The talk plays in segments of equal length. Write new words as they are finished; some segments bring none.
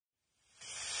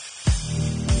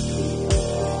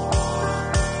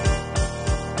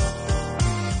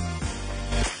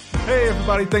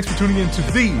everybody. Thanks for tuning in to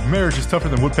the Marriage is Tougher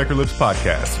Than Woodpecker Lips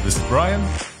podcast. This is Brian.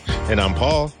 And I'm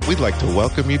Paul. We'd like to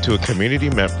welcome you to a community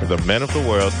meant for the men of the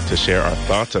world to share our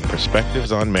thoughts and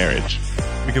perspectives on marriage.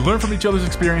 We can learn from each other's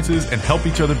experiences and help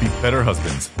each other be better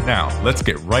husbands. Now, let's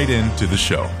get right into the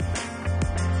show.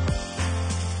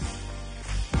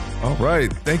 All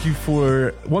right. Thank you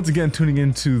for once again tuning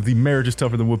into the Marriage is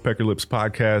Tougher Than Woodpecker Lips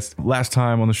podcast. Last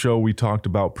time on the show, we talked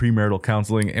about premarital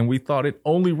counseling, and we thought it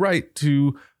only right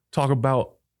to talk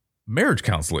about marriage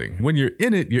counseling. When you're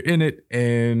in it,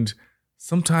 and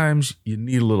sometimes you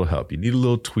need a little help. You need a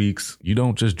little tweaks. You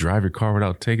don't just drive your car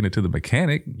without taking it to the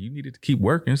mechanic. You need it to keep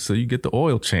working so you get the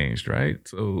oil changed, right?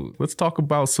 So let's talk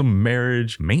about some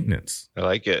marriage maintenance. I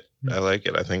like it.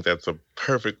 I think that's a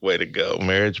perfect way to go.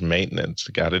 Marriage maintenance.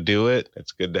 Got to do it.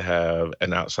 It's good to have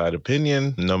an outside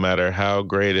opinion, no matter how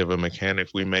great of a mechanic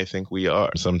we may think we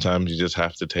are. Sometimes you just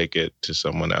have to take it to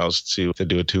someone else to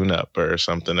do a tune-up or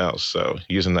something else. So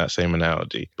using that same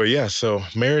analogy. But yeah, so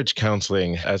marriage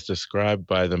counseling, as described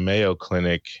by the Mayo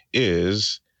Clinic,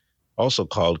 is also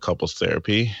called couples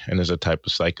therapy and is a type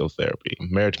of psychotherapy.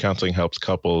 Marriage counseling helps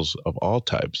couples of all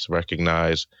types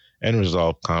recognize and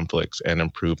resolve conflicts and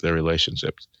improve their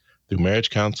relationships. Through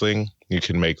marriage counseling, you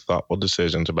can make thoughtful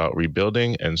decisions about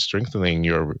rebuilding and strengthening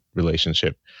your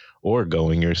relationship or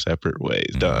going your separate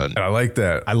ways. Done. I like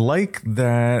that. I like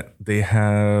that they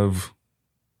have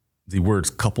the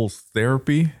words couples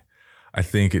therapy. I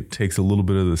think it takes a little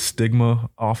bit of the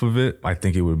stigma off of it. I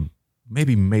think it would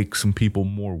maybe make some people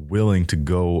more willing to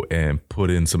go and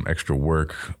put in some extra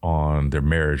work on their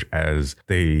marriage as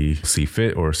they see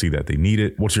fit or see that they need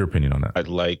it. What's your opinion on that? I'd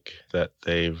like that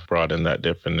they've brought in that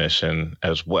definition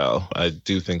as well. I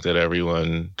do think that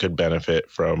everyone could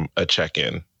benefit from a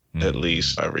check-in at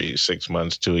least every 6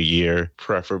 months to a year,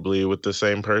 preferably with the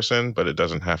same person, but it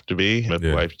doesn't have to be. If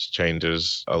life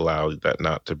changes allow that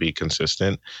not to be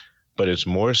consistent. But it's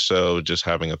more so just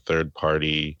having a third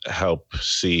party help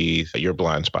see your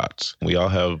blind spots. We all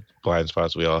have blind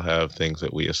spots. We all have things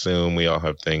that we assume. We all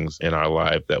have things in our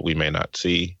life that we may not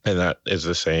see. And that is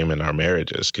the same in our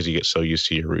marriages because you get so used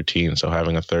to your routine. So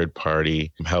having a third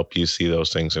party help you see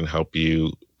those things and help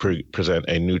you present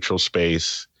a neutral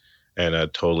space and a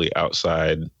totally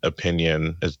outside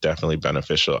opinion is definitely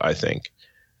beneficial, I think.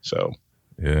 So,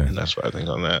 yeah, and that's what I think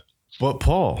on that. But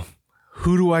Paul,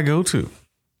 who do I go to?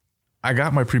 I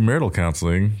got my premarital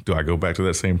counseling. Do I go back to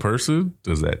that same person?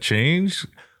 Does that change?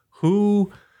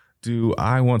 Who do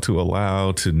I want to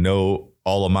allow to know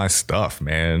all of my stuff,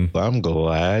 man? I'm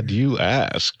glad you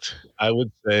asked. I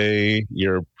would say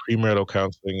your premarital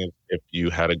counseling is if you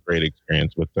had a great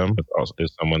experience with them. It's also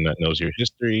there's someone that knows your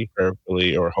history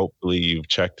carefully, or hopefully you've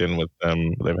checked in with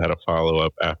them. They've had a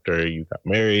follow-up after you got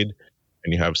married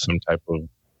and you have some type of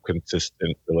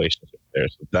consistent relationship there.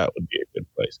 So that would be a good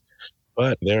place.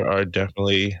 But there are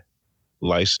definitely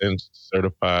licensed,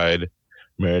 certified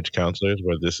marriage counselors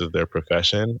where this is their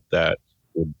profession that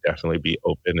would definitely be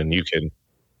open, and you can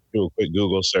do a quick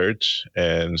Google search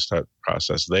and start the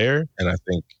process there. And I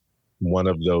think one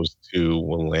of those two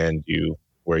will land you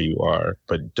where you are.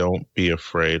 But don't be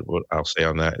afraid. What I'll say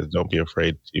on that is don't be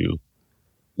afraid to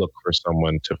look for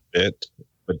someone to fit,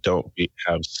 but don't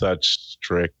have such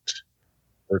strict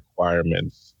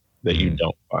requirements that you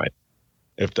don't find.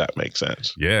 If that makes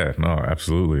sense. Yeah, no,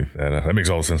 absolutely. That makes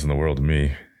all the sense in the world to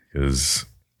me because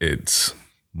it's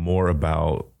more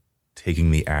about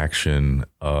taking the action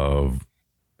of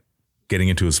getting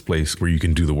into a place where you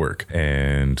can do the work.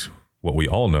 And what we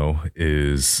all know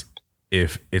is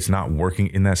if it's not working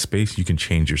in that space, you can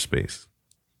change your space.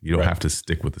 You don't have to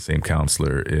stick with the same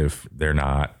counselor if they're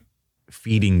not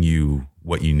feeding you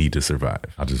what you need to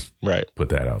survive. I'll just put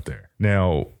that out there.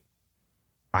 Now,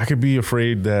 I could be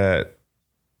afraid that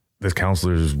this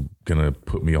counselor is going to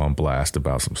put me on blast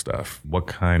about some stuff. What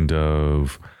kind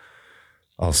of,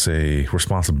 I'll say,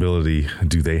 responsibility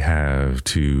do they have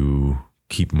to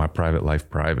keep my private life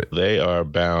private? They are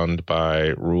bound by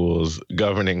rules,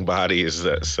 governing bodies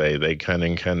that say they can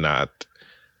and cannot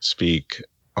speak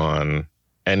on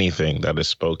anything that is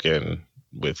spoken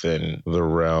within the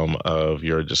realm of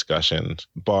your discussions,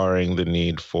 barring the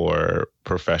need for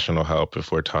professional help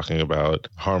if we're talking about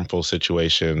harmful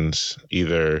situations,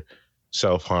 either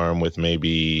self-harm with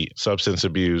maybe substance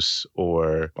abuse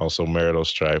or also marital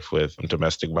strife with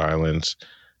domestic violence.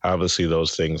 Obviously,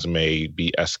 those things may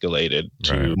be escalated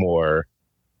to more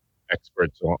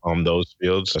experts on those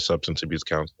fields, a substance abuse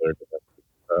counselor,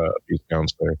 abuse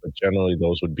counselor. But generally,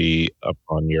 those would be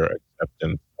upon your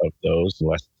acceptance of those,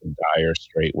 unless it's a dire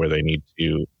strait where they need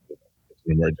to, it's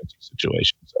an emergency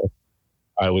situation. So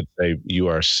I would say you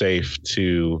are safe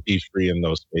to be free in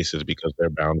those spaces because they're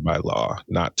bound by law,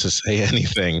 not to say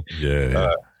anything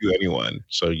to anyone.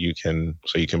 So you can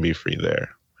be free there.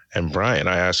 And Brian,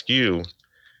 I ask you,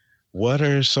 what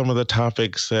are some of the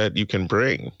topics that you can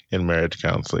bring in marriage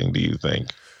counseling, do you think?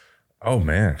 Oh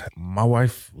man, my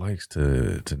wife likes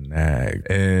to nag,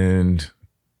 and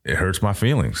it hurts my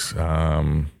feelings.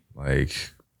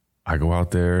 Like I go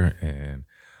out there and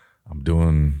I'm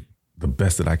doing the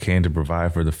best that I can to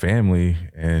provide for the family,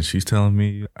 and she's telling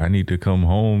me I need to come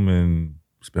home and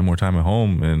spend more time at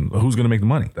home, and who's going to make the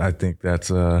money? I think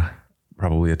that's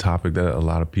probably a topic that a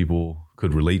lot of people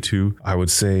could relate to. I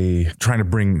would say trying to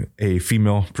bring a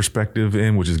female perspective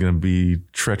in, which is going to be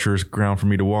treacherous ground for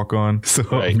me to walk on. So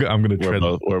right. I'm going to tread.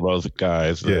 We're both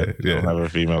guys that don't have a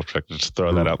female perspective. Just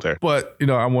throw that out there. But,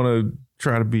 I want to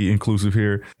try to be inclusive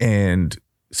here and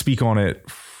speak on it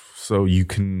so you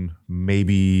can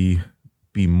maybe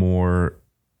be more,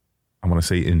 I want to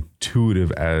say,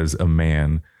 intuitive as a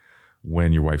man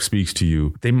when your wife speaks to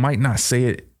you. They might not say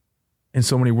it in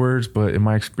so many words, but in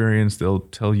my experience, they'll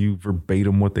tell you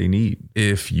verbatim what they need.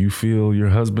 If you feel your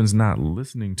husband's not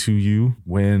listening to you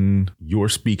when you're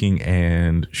speaking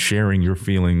and sharing your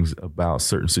feelings about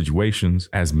certain situations,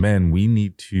 as men, we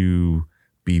need to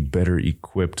be better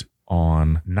equipped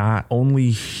on not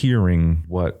only hearing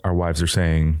what our wives are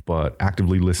saying, but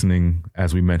actively listening,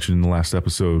 as we mentioned in the last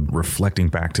episode, reflecting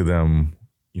back to them,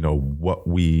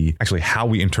 how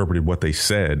we interpreted what they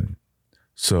said,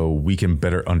 so we can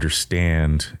better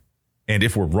understand. And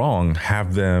if we're wrong,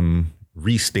 have them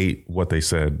restate what they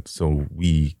said so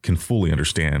we can fully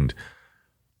understand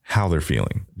how they're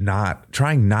feeling.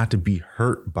 Trying not to be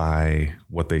hurt by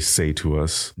what they say to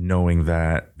us, knowing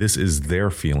that this is their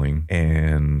feeling.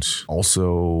 And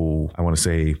also, I want to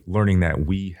say, learning that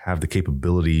we have the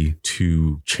capability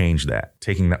to change that,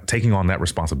 taking on that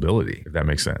responsibility, if that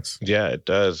makes sense. Yeah, it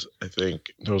does. I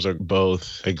think those are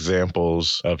both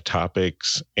examples of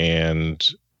topics and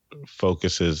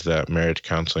focuses that marriage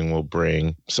counseling will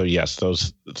bring. So yes,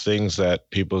 those things that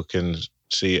people can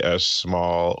see as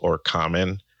small or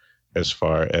common, as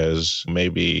far as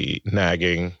maybe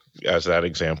nagging as that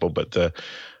example. But the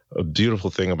beautiful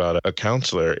thing about a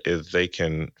counselor is they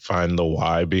can find the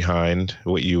why behind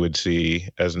what you would see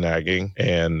as nagging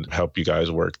and help you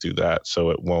guys work through that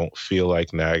so it won't feel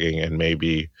like nagging, and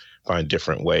maybe find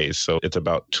different ways. So it's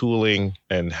about tooling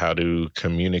and how to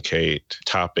communicate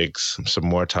topics, some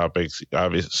more topics,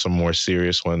 obviously some more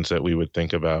serious ones that we would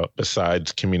think about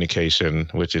besides communication,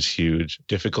 which is huge.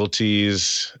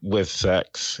 Difficulties with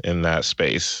sex in that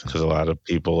space, because a lot of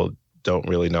people don't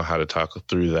really know how to talk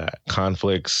through that.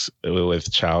 Conflicts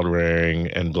with child rearing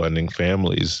and blending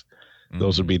families.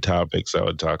 Those would be topics I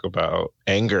would talk about.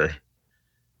 Anger.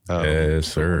 Yes,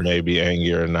 sir. Maybe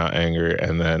anger or not anger.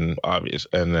 And then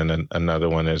another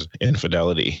one is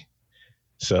infidelity.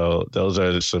 So those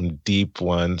are some deep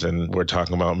ones. And we're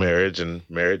talking about marriage, and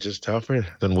marriage is tougher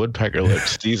than woodpecker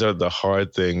lips. These are the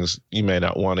hard things you may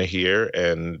not want to hear,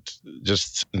 and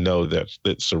just know that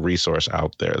it's a resource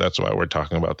out there. That's why we're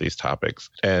talking about these topics.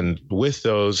 And with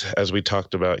those, as we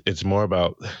talked about, it's more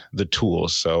about the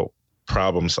tools. So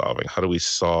problem solving. How do we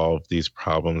solve these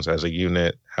problems as a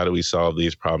unit? How do we solve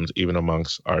these problems even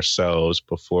amongst ourselves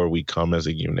before we come as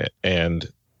a unit? And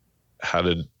how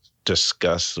to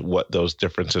discuss what those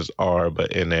differences are,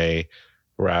 but in a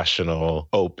rational,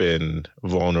 open,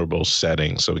 vulnerable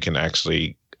setting so we can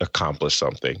actually accomplish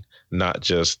something, not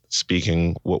just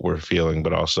speaking what we're feeling,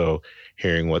 but also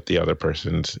hearing what the other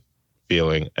person's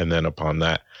feeling. And then upon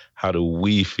that, how do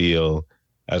we feel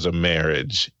as a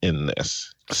marriage in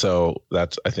this? So I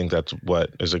think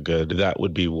that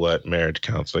would be what marriage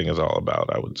counseling is all about,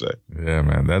 I would say. Yeah,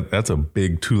 man, that's a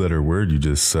big 2-letter word you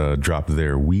just dropped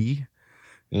there. We.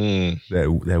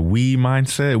 That we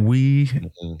mindset,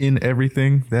 in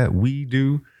everything that we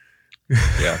do,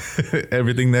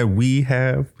 everything that we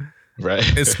have,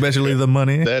 right? Especially the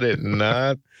money. That is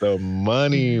not the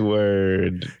money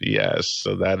word. Yes,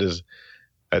 so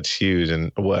that's huge.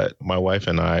 And what my wife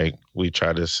and we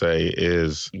try to say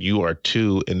is, you are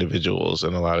two individuals,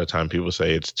 and a lot of time people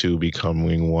say it's two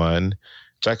becoming one.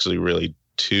 It's actually really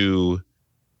two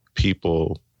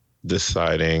people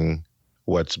deciding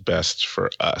what's best for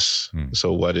us.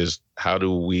 So how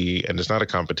do we, and it's not a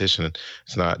competition.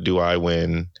 It's not, do I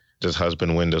win? Does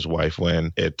husband win? Does wife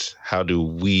win? It's, how do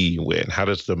we win? How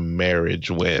does the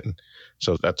marriage win?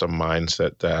 So that's a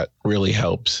mindset that really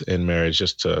helps in marriage,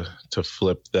 just to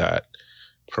flip that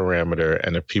parameter.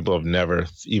 And if people have never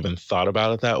even thought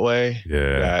about it that way,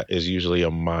 Yeah. that is usually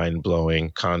a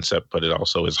mind-blowing concept, but it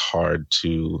also is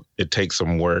it takes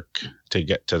some work to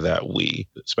get to that we,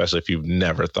 especially if you've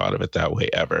never thought of it that way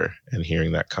ever. And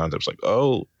hearing that concept's like,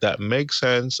 oh, that makes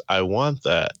sense. I want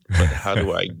that. But how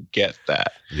do I get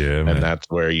that? Yeah, man. And that's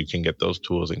where you can get those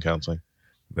tools in counseling.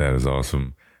 That is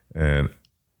awesome. And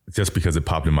just because it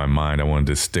popped in my mind, I wanted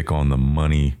to stick on the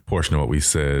money portion of what we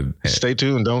said. Stay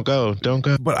tuned. Don't go.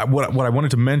 But what I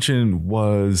wanted to mention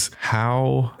was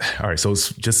all right, so it's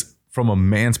just from a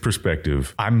man's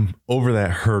perspective, I'm over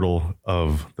that hurdle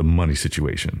of the money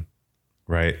situation,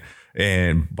 right?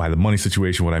 And by the money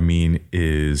situation, what I mean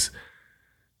is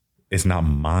it's not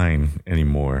mine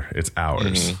anymore. It's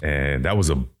ours. Mm-hmm. And that was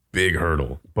a big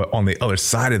hurdle. But on the other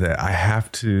side of that, I have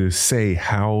to say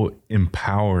how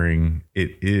empowering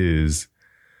it is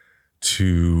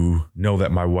to know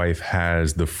that my wife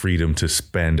has the freedom to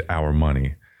spend our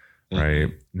money, right?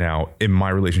 Mm-hmm. Now, in my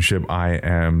relationship, I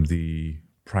am the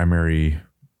primary,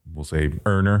 we'll say,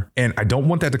 earner. And I don't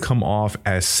want that to come off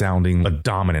as sounding a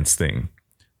dominance thing,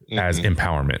 mm-hmm. as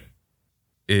empowerment.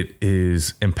 It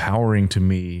is empowering to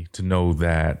me to know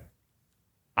that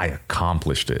I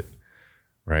accomplished it.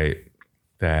 Right.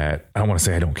 That I don't want to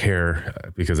say I don't care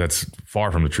because that's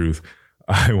far from the truth.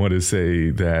 I want to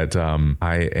say that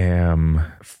I am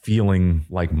feeling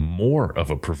like more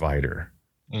of a provider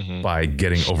mm-hmm. by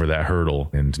getting over that hurdle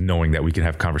and knowing that we can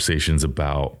have conversations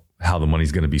about how the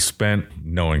money's going to be spent,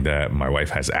 knowing that my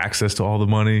wife has access to all the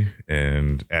money.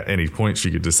 And at any point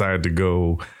she could decide to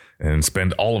go and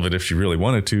spend all of it if she really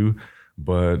wanted to.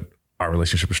 But our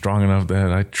relationship is strong enough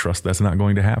that I trust that's not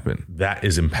going to happen. That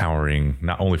is empowering,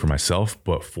 not only for myself,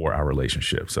 but for our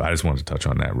relationship. So I just wanted to touch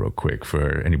on that real quick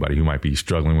for anybody who might be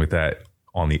struggling with that.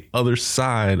 On the other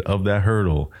side of that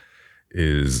hurdle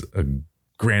is a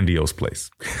grandiose place.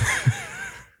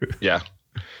 Yeah,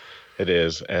 it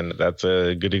is. And that's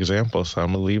a good example. So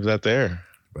I'm going to leave that there.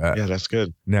 Yeah, that's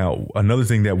good. Now, another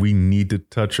thing that we need to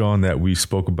touch on that we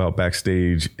spoke about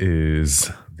backstage is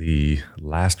the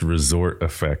last resort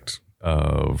effect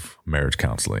of marriage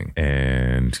counseling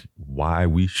and why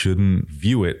we shouldn't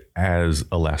view it as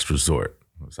a last resort.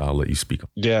 So I'll let you speak.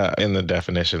 Yeah, in the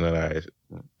definition that I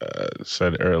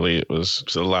said early, it was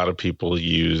a lot of people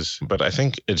use, but I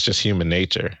think it's just human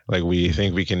nature. Like we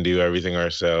think we can do everything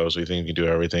ourselves. We think we can do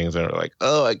everything. And we're like,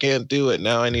 oh, I can't do it.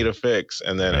 Now I need a fix.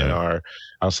 And then in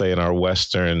our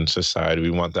Western society, we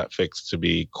want that fix to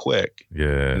be quick.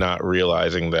 Yeah. Not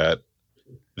realizing that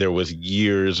there was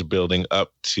years building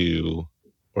up to,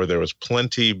 or there was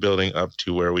plenty building up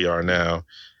to where we are now.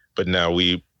 But now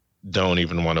we don't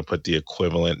even want to put the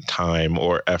equivalent time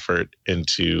or effort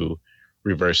into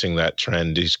reversing that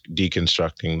trend,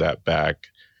 deconstructing that back,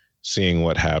 seeing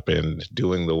what happened,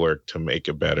 doing the work to make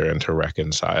it better and to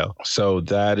reconcile. So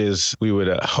that is, we would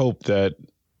hope that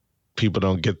people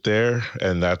don't get there.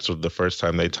 And that's the first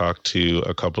time they talk to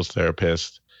a couples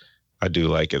therapist. I do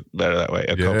like it better that way.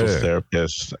 Couples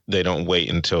therapist, they don't wait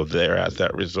until they're at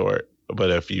that resort. But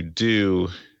if you do,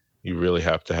 you really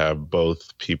have to have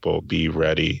both people be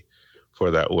ready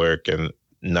for that work. And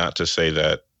not to say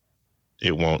that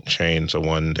it won't change. So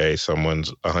one day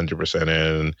someone's 100%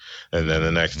 in and then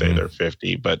the next day they're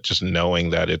 50, but just knowing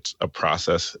that it's a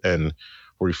process and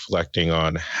reflecting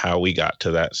on how we got to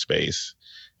that space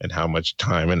and how much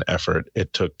time and effort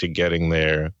it took to getting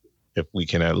there. If we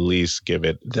can at least give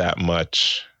it that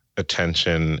much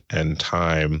attention and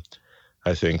time,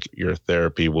 I think your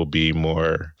therapy will be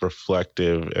more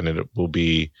reflective and it will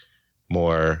be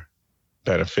more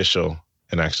beneficial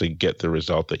and actually get the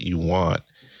result that you want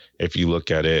if you look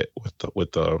at it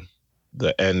with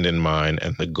the end in mind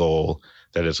and the goal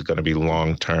that it's going to be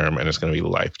long-term and it's going to be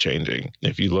life-changing.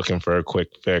 If you're looking for a quick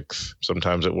fix,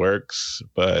 sometimes it works,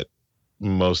 but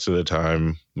most of the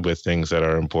time with things that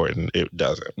are important, it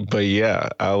doesn't. But yeah,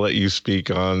 I'll let you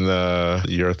speak on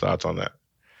your thoughts on that.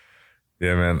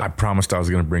 Yeah, man, I promised I was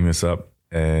going to bring this up.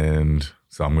 And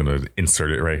so I'm going to insert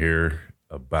it right here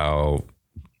about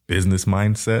business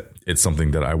mindset. It's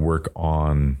something that I work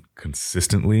on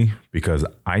consistently because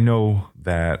I know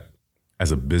that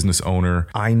as a business owner,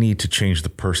 I need to change the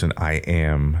person I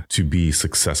am to be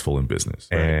successful in business.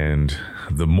 Right. And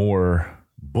the more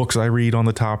books I read on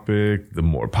the topic, the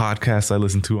more podcasts I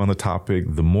listen to on the topic,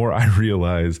 the more I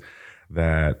realize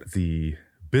that the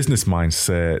business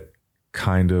mindset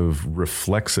kind of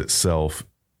reflects itself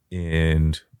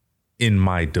in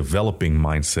my developing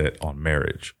mindset on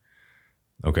marriage.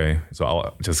 Okay, so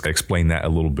I'll just explain that a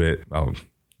little bit. I'll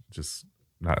just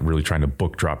not really trying to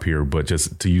book drop here, but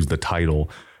just to use the title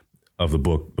of the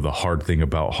book, The Hard Thing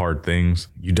About Hard Things,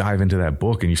 you dive into that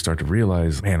book and you start to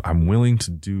realize, man, I'm willing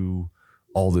to do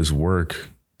all this work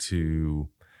to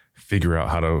figure out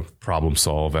how to problem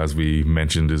solve, as we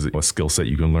mentioned, is a skill set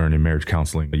you can learn in marriage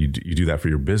counseling. You do that for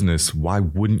your business. Why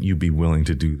wouldn't you be willing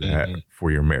to do that for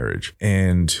your marriage?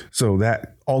 And so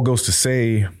that all goes to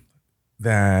say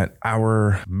that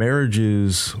our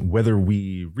marriages, whether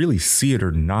we really see it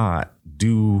or not,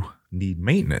 do need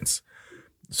maintenance.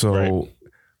 So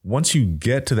once you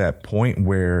get to that point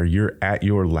where you're at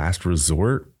your last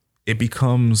resort, it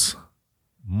becomes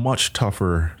much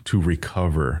tougher to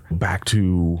recover back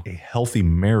to a healthy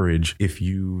marriage if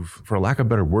you've, for lack of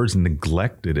better words,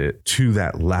 neglected it to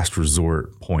that last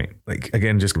resort point. Like,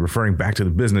 again, just referring back to the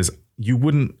business, you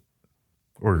wouldn't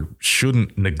or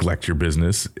shouldn't neglect your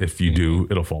business. If you do,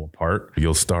 it'll fall apart.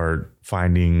 You'll start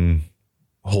finding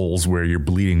holes where you're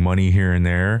bleeding money here and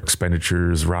there.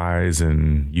 Expenditures rise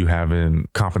and you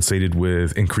haven't compensated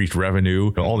with increased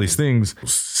revenue. All these things,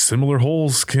 similar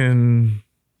holes can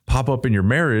pop up in your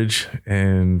marriage,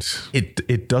 and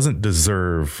it doesn't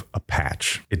deserve a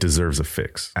patch. It deserves a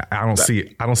fix. I don't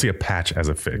see a patch as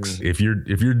a fix. If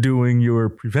you're doing your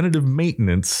preventative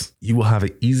maintenance, you will have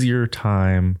an easier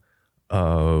time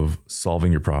of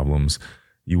solving your problems.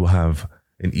 You will have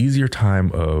an easier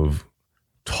time of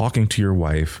talking to your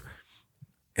wife.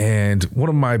 And one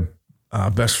of my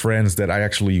best friends that I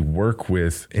actually work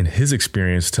with, in his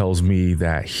experience, tells me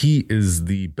that he is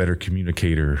the better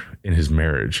communicator in his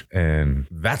marriage. And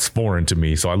that's foreign to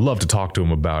me. So I love to talk to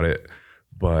him about it.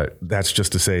 But that's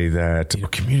just to say that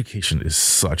communication is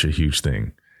such a huge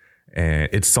thing. And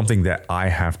it's something that I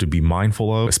have to be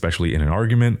mindful of, especially in an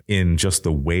argument, in just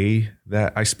the way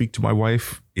that I speak to my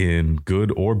wife in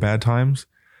good or bad times.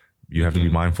 You have to be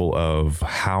mindful of,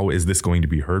 how is this going to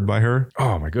be heard by her?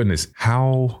 Oh my goodness.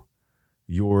 How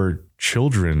your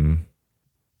children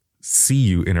see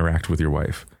you interact with your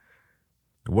wife.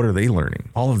 What are they learning?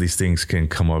 All of these things can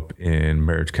come up in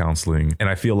marriage counseling. And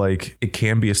I feel like it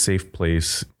can be a safe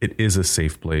place. It is a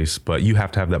safe place, but you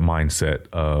have to have that mindset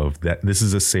of that this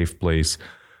is a safe place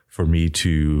for me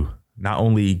to not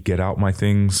only get out my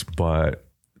things, but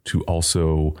to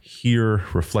also hear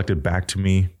reflected back to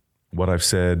me what I've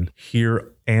said,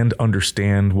 hear and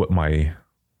understand what my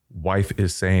wife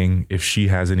is saying if she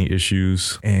has any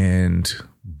issues, and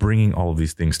bringing all of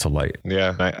these things to light.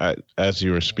 Yeah. I as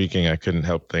you were speaking, I couldn't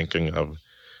help thinking of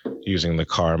using the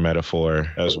car metaphor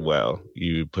as well.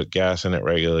 You put gas in it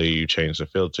regularly, you change the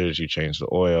filters, you change the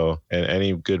oil, and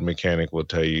any good mechanic will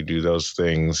tell you do those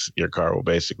things, your car will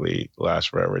basically last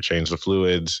forever. Change the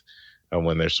fluids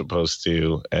when they're supposed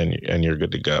to, and you're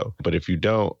good to go. But if you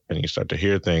don't, and you start to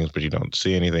hear things, but you don't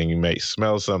see anything, you may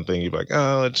smell something, you're like,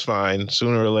 oh, it's fine.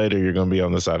 Sooner or later, you're going to be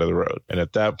on the side of the road. And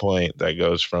at that point, that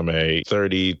goes from a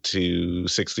 $30 to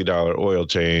 $60 oil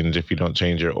change. If you don't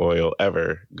change your oil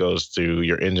ever, goes to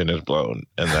your engine is blown.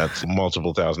 And that's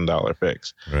multiple $1,000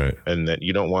 fix. Right. And that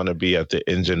you don't want to be at the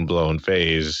engine blown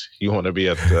phase. You want to be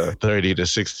at the $30 to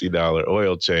 $60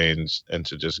 oil change, and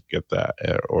to just get that.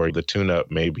 Or the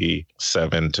tune-up may be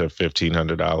 $700 to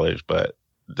 $1,500, but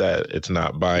that it's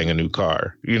not buying a new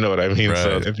car. You know what I mean? Right.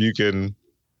 So if you can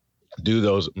do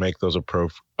those, make those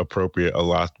appropriate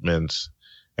allotments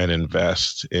and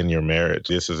invest in your marriage,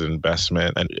 this is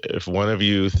investment. And if one of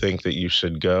you think that you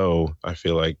should go, I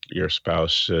feel like your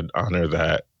spouse should honor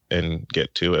that and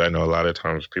get to it. I know a lot of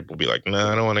times people be like,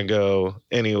 no, I don't want to go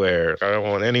anywhere. I don't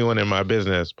want anyone in my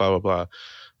business, blah, blah, blah.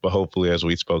 But hopefully, as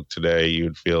we spoke today,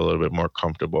 you'd feel a little bit more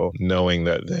comfortable knowing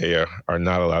that they are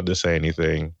not allowed to say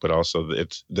anything, but also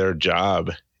it's their job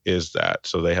is that.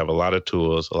 So they have a lot of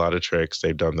tools, a lot of tricks.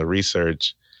 They've done the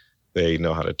research. They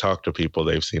know how to talk to people.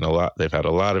 They've seen a lot. They've had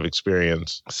a lot of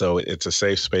experience. So it's a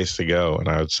safe space to go. And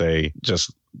I would say,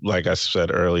 just like I said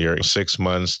earlier, 6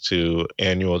 months to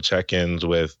annual check-ins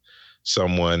with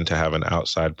someone to have an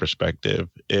outside perspective,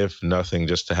 if nothing,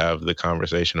 just to have the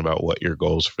conversation about what your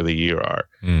goals for the year are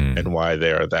and why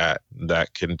they are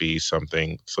that can be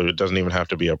something. So it doesn't even have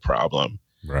to be a problem,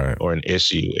 right, or an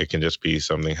issue. It can just be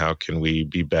something. How can we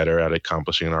be better at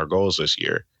accomplishing our goals this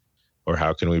year? Or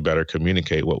how can we better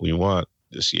communicate what we want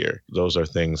this year? Those are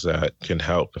things that can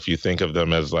help. If you think of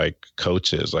them as like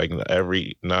coaches, like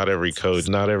not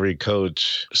every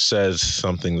coach says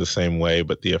something the same way,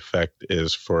 but the effect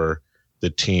is for the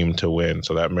team to win.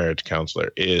 So that marriage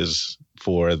counselor is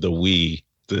for the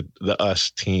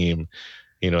us team,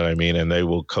 you know what I mean? And they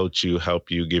will coach you, help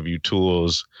you, give you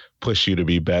tools, push you to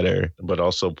be better, but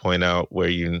also point out where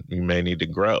you may need to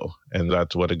grow. And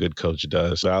that's what a good coach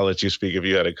does. So I'll let you speak if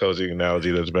you had a coaching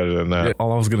analogy that's better than that. Yeah,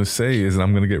 all I was going to say is, and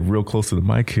I'm going to get real close to the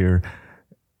mic here,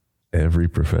 Every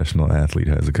professional athlete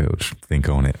has a coach. Think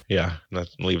on it. Yeah,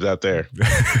 let's leave that there.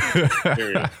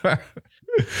 Period.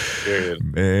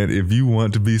 Man, if you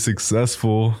want to be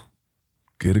successful,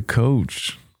 get a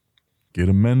coach, get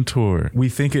a mentor. We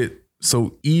think it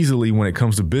so easily when it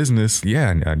comes to business.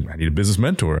 Yeah, I need a business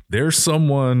mentor. There's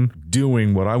someone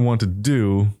doing what I want to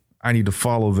do. I need to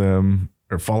follow them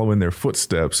or follow in their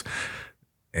footsteps.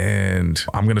 And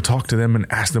I'm going to talk to them and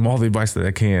ask them all the advice that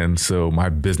I can so my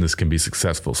business can be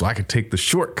successful. So I can take the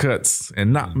shortcuts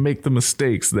and not make the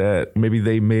mistakes that maybe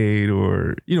they made,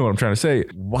 or, you know what I'm trying to say?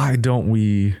 Why don't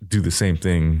we do the same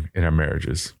thing in our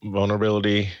marriages?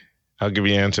 Vulnerability. I'll give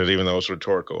you an answer, even though it's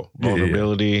rhetorical.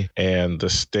 Vulnerability and the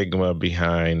stigma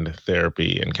behind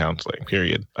therapy and counseling,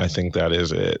 period. I think that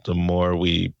is it. The more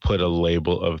we put a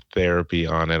label of therapy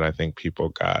on it, I think people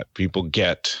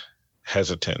get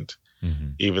hesitant. Mm-hmm.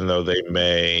 Even though they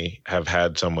may have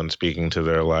had someone speaking to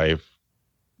their life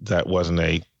that wasn't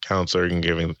a counselor and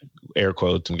giving air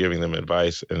quotes and giving them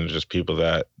advice, and just people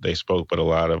that they spoke. But a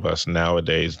lot of us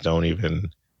nowadays don't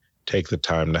even take the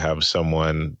time to have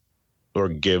someone or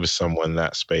give someone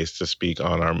that space to speak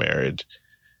on our marriage.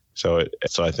 So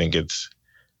I think it's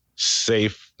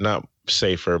not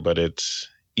safer, but it's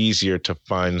easier to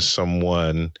find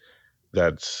someone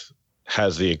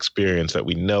has the experience, that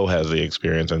we know has the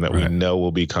experience, and that we know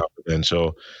will be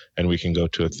confidential, and we can go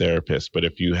to a therapist. But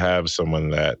if you have someone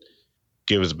that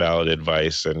gives valid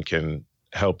advice and can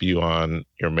help you on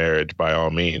your marriage, by all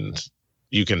means,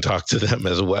 you can talk to them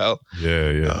as well.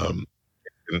 Yeah.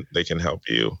 They can help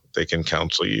you. They can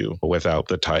counsel you without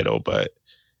the title, but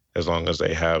as long as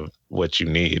they have what you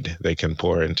need, they can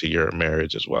pour into your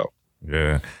marriage as well.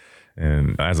 Yeah.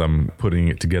 And as I'm putting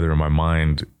it together in my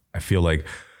mind, I feel like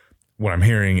what I'm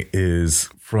hearing is,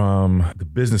 from the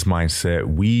business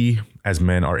mindset, we as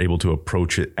men are able to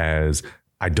approach it as,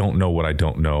 I don't know what I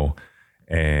don't know,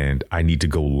 and I need to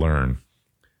go learn.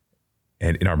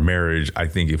 And in our marriage, I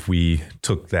think if we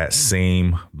took that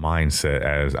same mindset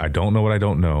as, I don't know what I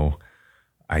don't know,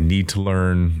 I need to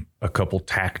learn a couple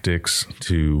tactics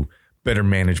to better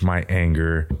manage my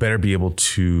anger, better be able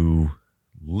to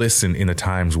listen in the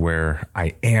times where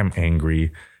I am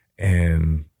angry,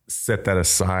 and set that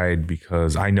aside,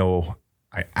 because I know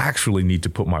I actually need to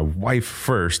put my wife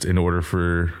first in order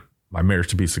for my marriage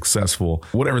to be successful,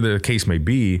 whatever the case may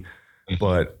be.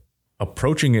 But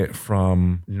approaching it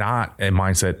from not a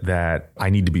mindset that I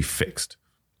need to be fixed,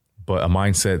 but a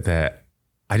mindset that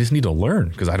I just need to learn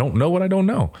because I don't know what I don't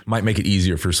know, might make it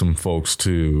easier for some folks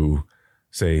to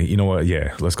say, you know what?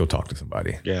 Yeah, let's go talk to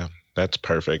somebody. Yeah, that's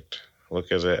perfect.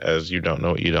 Look at it as you don't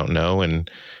know what you don't know,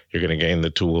 and you're going to gain the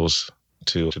tools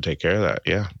to take care of that.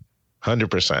 Yeah.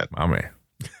 100%. My man.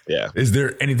 Yeah. Is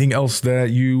there anything else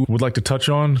that you would like to touch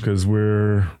on? Because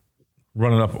we're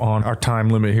running up on our time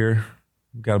limit here.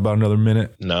 We've got about another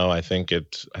minute. No, I think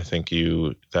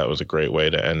that was a great way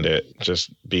to end it.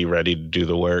 Just be ready to do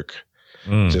the work.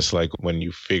 Just like when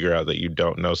you figure out that you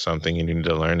don't know something and you need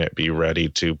to learn it, be ready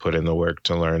to put in the work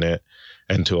to learn it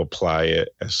and to apply it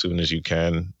as soon as you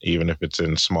can, even if it's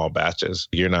in small batches.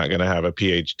 You're not going to have a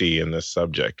PhD in this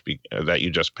subject that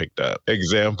you just picked up.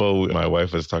 Example, my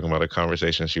wife was talking about a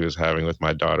conversation she was having with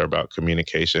my daughter about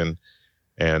communication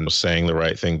and saying the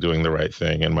right thing, doing the right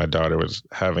thing. And my daughter was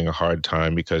having a hard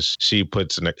time because she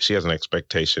has an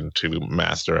expectation to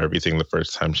master everything the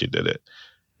first time she did it.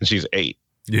 And she's 8.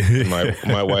 And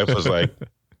my wife was like,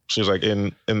 she was like,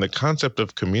 in the concept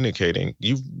of communicating,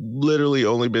 you've literally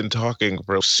only been talking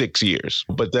for 6 years.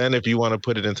 But then if you want to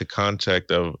put it into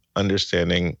context of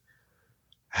understanding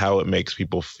how it makes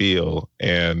people feel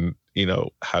and,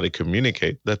 how to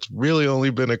communicate, that's really only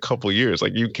been a couple years.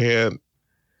 Like, you can't,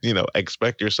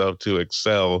 expect yourself to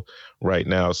excel right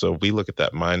now. So if we look at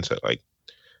that mindset, like,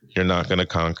 you're not going to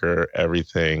conquer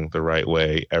everything the right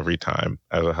way every time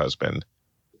as a husband.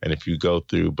 And if you go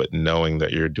through, but knowing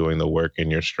that you're doing the work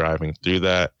and you're striving through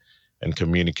that and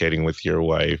communicating with your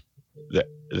wife,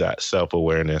 that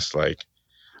self-awareness, like,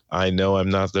 I know I'm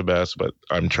not the best, but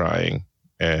I'm trying,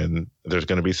 and there's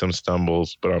going to be some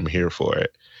stumbles, but I'm here for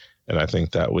it. And I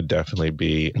think that would definitely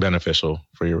be beneficial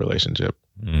for your relationship.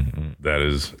 Mm-hmm. That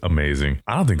is amazing.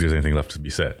 I don't think there's anything left to be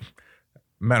said.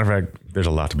 Matter of fact, there's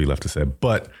a lot to be left to say,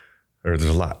 there's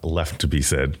a lot left to be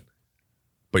said,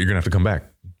 but you're going to have to come back.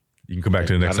 You can come back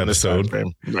to the next episode.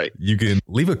 Right. You can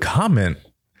leave a comment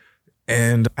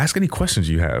and ask any questions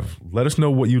you have. Let us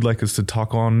know what you'd like us to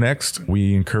talk on next.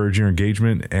 We encourage your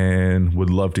engagement and would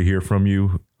love to hear from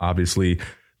you. Obviously,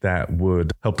 that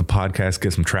would help the podcast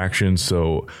get some traction.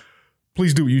 So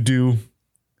please do what you do.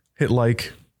 Hit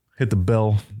like, hit the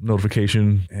bell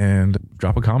notification, and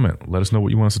drop a comment. Let us know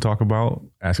what you want us to talk about.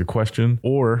 Ask a question,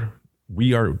 or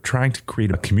we are trying to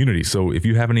create a community. So if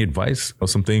you have any advice or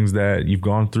some things that you've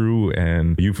gone through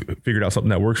and you've figured out something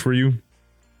that works for you,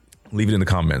 leave it in the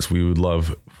comments. We would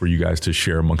love for you guys to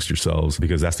share amongst yourselves,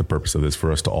 because that's the purpose of this,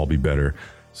 for us to all be better.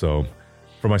 So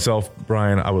for myself,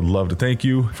 Brian, I would love to thank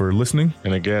you for listening.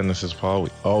 And again, this is Paul. We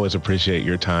always appreciate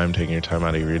your time, taking your time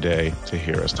out of your day to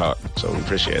hear us talk. So we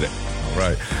appreciate it. All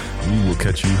right. We will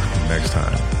catch you next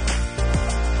time.